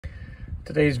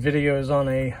Today's video is on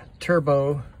a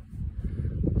Turbo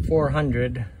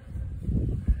 400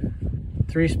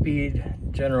 3-speed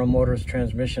General Motors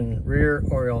transmission rear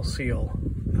oil seal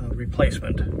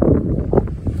replacement.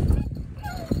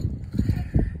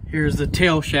 Here's the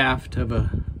tail shaft of a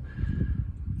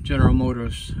General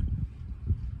Motors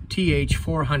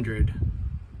TH400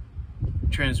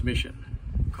 transmission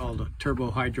called a Turbo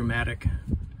Hydromatic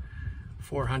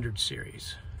 400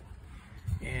 series.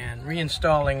 And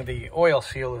reinstalling the oil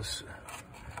seal is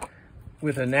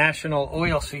with a national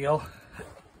oil seal,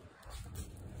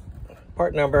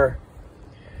 part number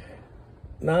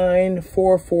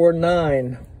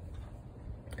 9449.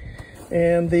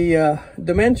 And the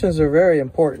dimensions are very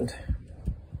important.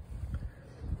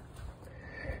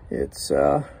 It's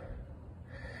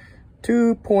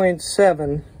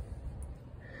 2.7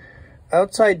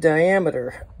 outside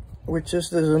diameter, which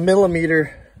is a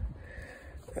millimeter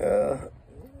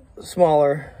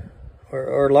smaller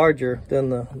or larger than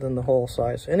the hole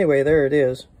size. Anyway, there it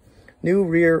is. New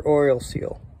rear oil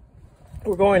seal.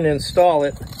 We're going to install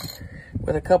it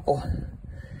with a couple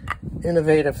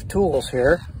innovative tools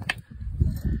here.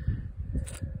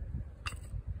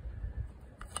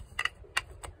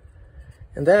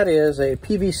 And that is a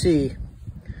PVC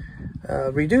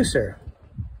reducer.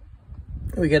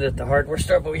 We get it at the hardware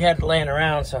store, but we had it laying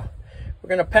around, so we're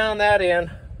going to pound that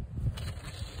in.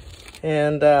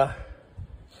 And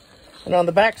on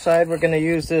the back side, we're going to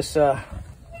use this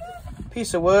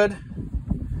piece of wood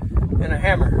and a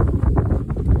hammer.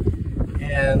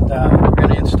 And we're going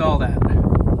to install that.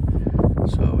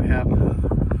 So we have a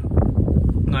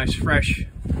nice fresh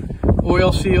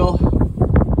oil seal.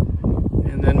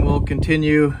 And then we'll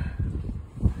continue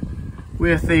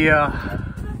with the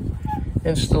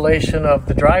installation of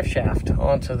the drive shaft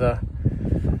onto the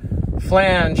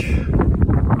flange,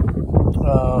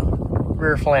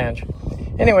 rear flange.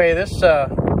 Anyway, this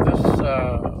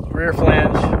rear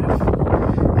flange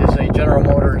is a General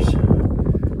Motors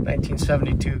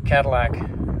 1972 Cadillac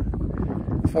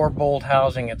 4-bolt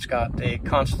housing. It's got a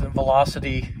constant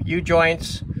velocity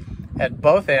U-joints at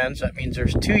both ends. That means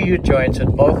there's 2 U-joints at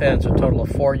both ends, a total of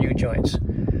 4 U-joints.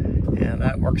 And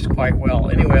that works quite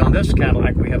well. Anyway, on this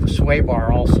Cadillac, we have a sway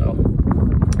bar also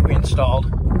we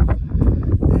installed.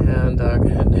 And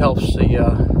it helps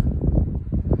the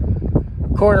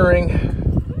cornering,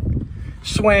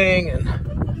 swaying,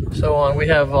 and so on. We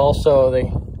have also the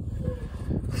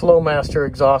Flowmaster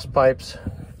exhaust pipes,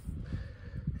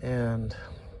 and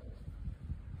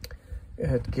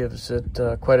it gives it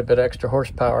quite a bit extra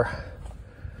horsepower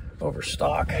over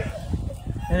stock.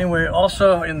 Anyway,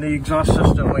 also in the exhaust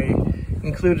system, we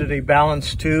included a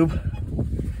balance tube,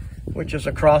 which is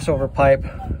a crossover pipe,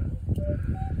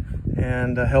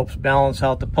 and helps balance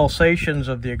out the pulsations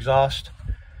of the exhaust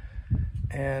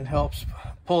and helps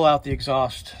pull out the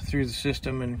exhaust through the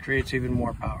system and creates even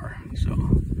more power.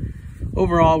 So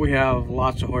overall, we have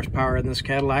lots of horsepower in this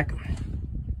Cadillac.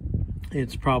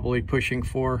 It's probably pushing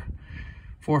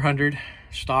 400.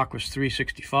 Stock was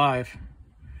 365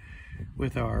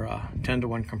 with our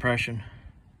 10-to-1 compression.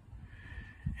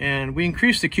 And we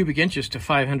increased the cubic inches to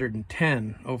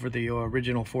 510 over the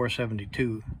original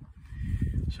 472.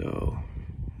 So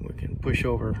we can push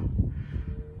over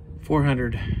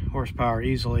 400 horsepower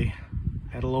easily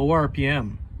at a low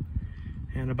RPM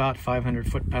and about 500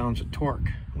 foot-pounds of torque,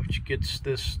 which gets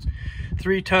this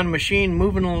 3-ton machine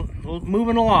moving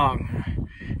along.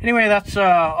 Anyway, that's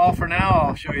all for now.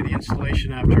 I'll show you the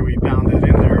installation after we pound that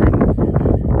in there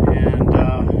and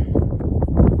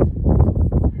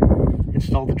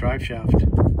install the drive shaft.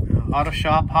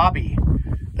 Shop Hobby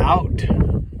out.